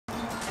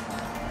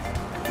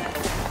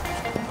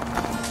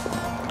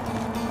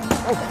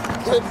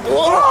We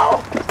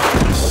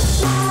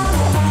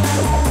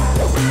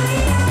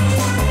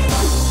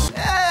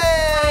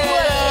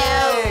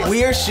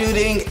are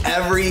shooting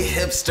every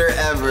hipster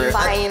ever.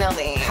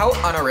 Finally. How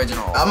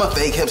unoriginal. I'm a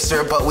fake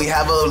hipster, but we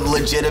have a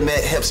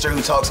legitimate hipster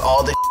who talks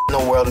all the in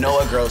the world,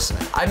 Noah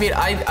Grossman. I mean,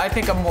 I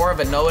think I'm more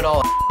of a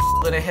know-it-all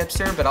than a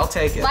hipster, but I'll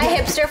take it. My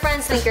hipster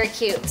friends think you're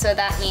cute, so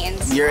that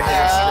means You're a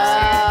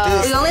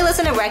hipster. we only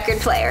listen to record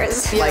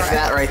players. Like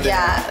that right there.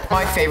 Yeah.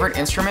 My favorite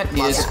instrument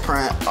is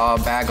print. a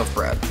bag of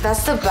bread.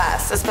 That's the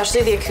best,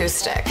 especially the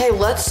acoustic. Hey,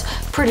 let's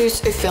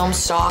produce a film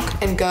stock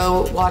and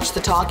go watch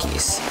the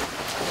talkies.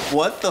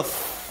 What the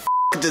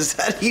does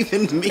that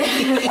even mean?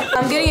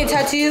 I'm getting a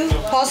tattoo,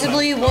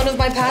 possibly one of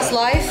my past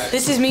life.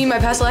 This is me in my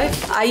past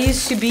life. I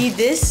used to be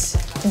this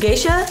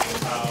geisha,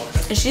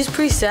 and she's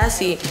pretty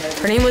sassy.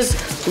 Her name was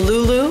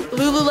Lulu.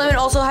 Lululemon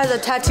also has a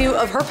tattoo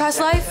of her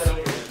past life.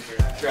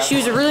 She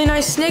was a really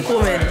nice snake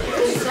woman.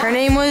 Her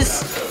name was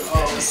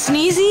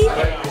Sneezy.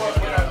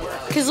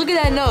 Cause look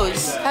at that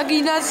nose. How can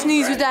you not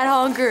sneeze with that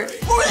hunger?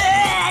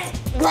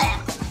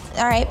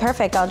 All right,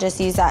 perfect. I'll just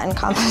use that in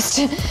compost.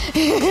 Are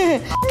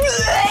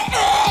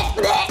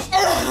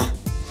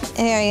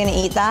you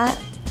gonna eat that?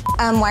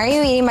 Why are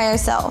you eating by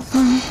yourself? I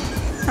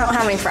don't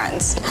have any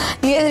friends.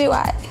 Neither do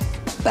I.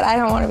 But I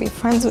don't want to be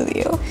friends with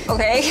you.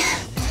 Okay?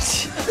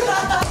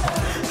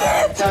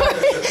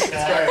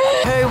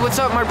 Hey, what's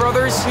up, my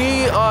brothers?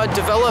 We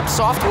develop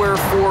software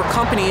for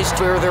companies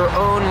for their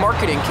own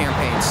marketing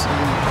campaigns.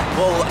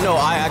 Well, no,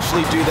 I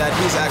actually do that.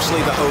 He's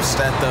actually the host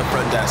at the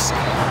front desk.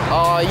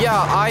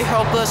 Yeah, I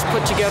help us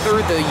put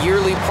together the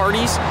yearly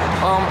parties.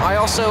 I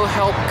also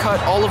help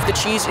cut all of the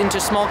cheese into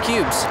small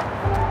cubes.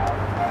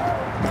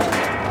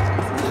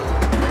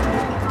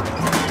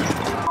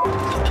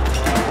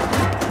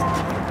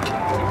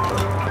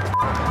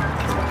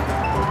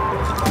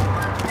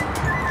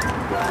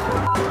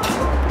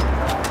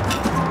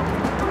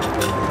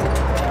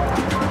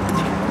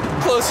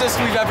 Closest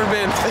we've ever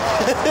been.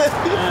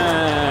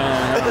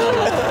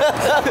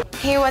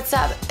 Hey, what's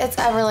up? It's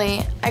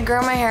Everly. I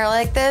grow my hair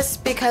like this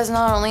because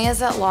not only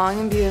is it long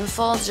and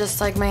beautiful,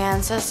 just like my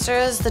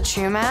ancestors, the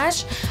true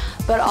match,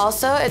 but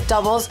also it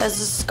doubles as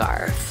a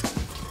scarf.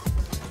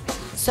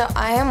 So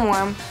I am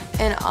warm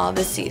in all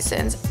the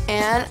seasons,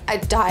 and I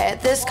dye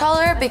it this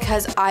color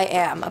because I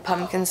am a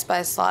pumpkin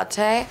spice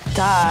latte.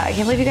 Duh, I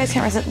can't believe you guys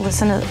can't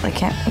listen to, I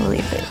can't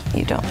believe that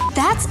you don't.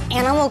 That's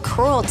animal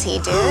cruelty,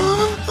 dude.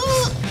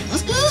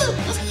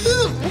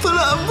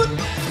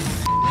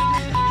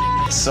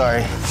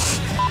 Sorry.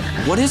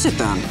 What is it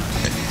then?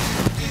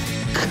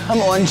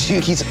 Come on,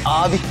 Jude, he's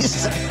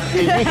obvious.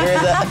 Did you hear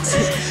that?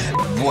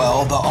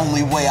 Well, the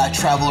only way I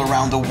travel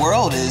around the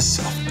world is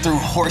through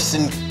horse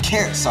and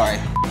carrot. Sorry.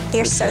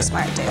 You're so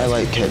smart, dude. I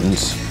like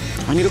kittens.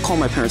 I need to call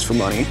my parents for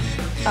money.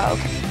 Oh,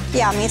 okay.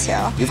 Yeah, me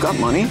too. You've got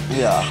money?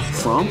 Yeah.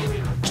 From?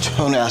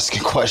 Don't ask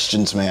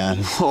questions,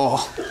 man.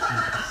 Oh.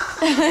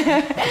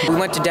 We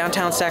went to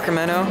downtown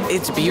Sacramento.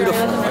 It's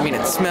beautiful. I mean,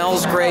 it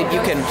smells great. You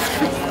can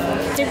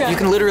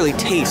literally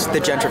taste the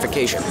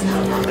gentrification.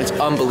 It's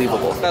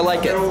unbelievable. I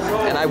like it,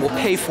 and I will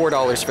pay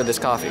 $4 for this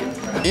coffee.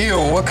 Ew,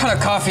 what kind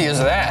of coffee is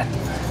that?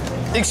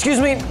 Excuse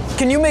me,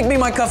 can you make me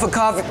my cup of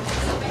coffee?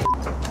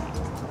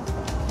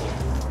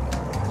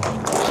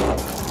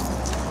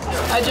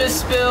 I just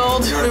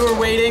spilled. We were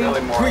waiting.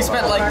 We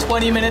spent like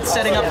 20 minutes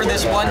setting up for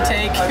this one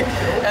take,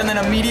 and then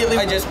immediately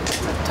I just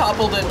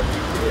toppled it.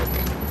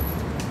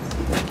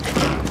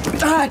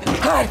 Hi.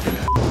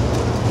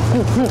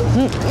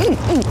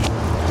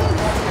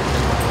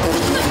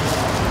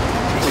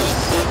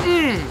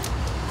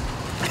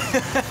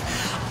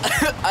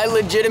 I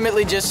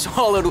legitimately just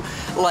swallowed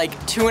like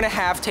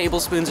 2.5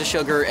 tablespoons of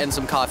sugar and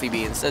some coffee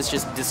beans. That's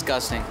just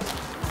disgusting.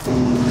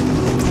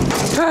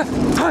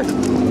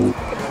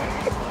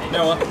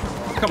 Noah,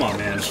 come on,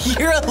 man.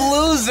 You're a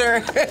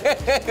loser.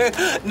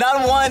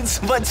 Not once,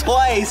 but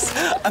twice.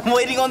 I'm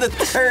waiting on the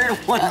third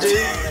one,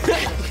 dude.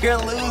 You're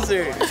a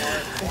loser.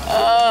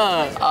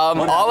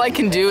 All I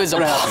can do is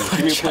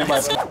apologize.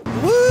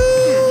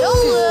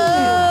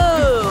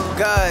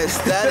 Guys,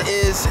 that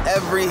is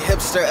every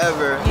hipster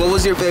ever. What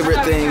was your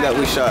favorite thing that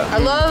we shot? I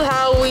love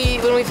how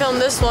when we filmed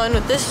this one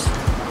with this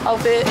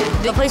outfit,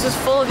 the place was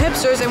full of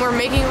hipsters and we're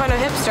making fun of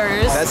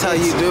hipsters. That's how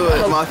you do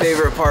it. My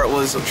favorite part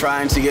was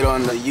trying to get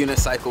on the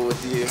unicycle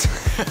with you.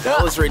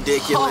 That was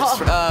ridiculous.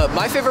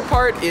 My favorite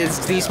part is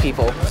these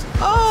people.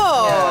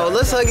 Oh, yeah.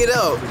 Let's hug it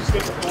out.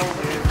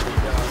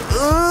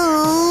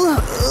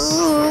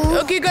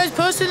 Okay, guys,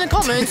 post in the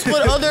comments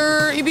what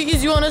other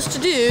EBEs you want us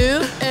to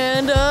do,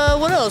 and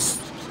what else?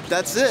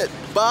 That's it.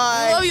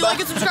 Bye. Love you, like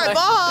and subscribe.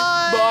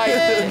 Bye.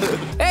 Bye.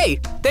 Hey,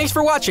 thanks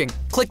for watching.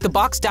 Click the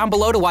box down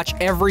below to watch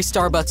every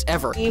Starbucks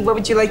ever. What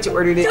would you like to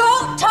order today?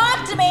 Don't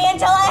talk to me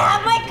until I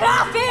have my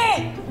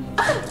coffee!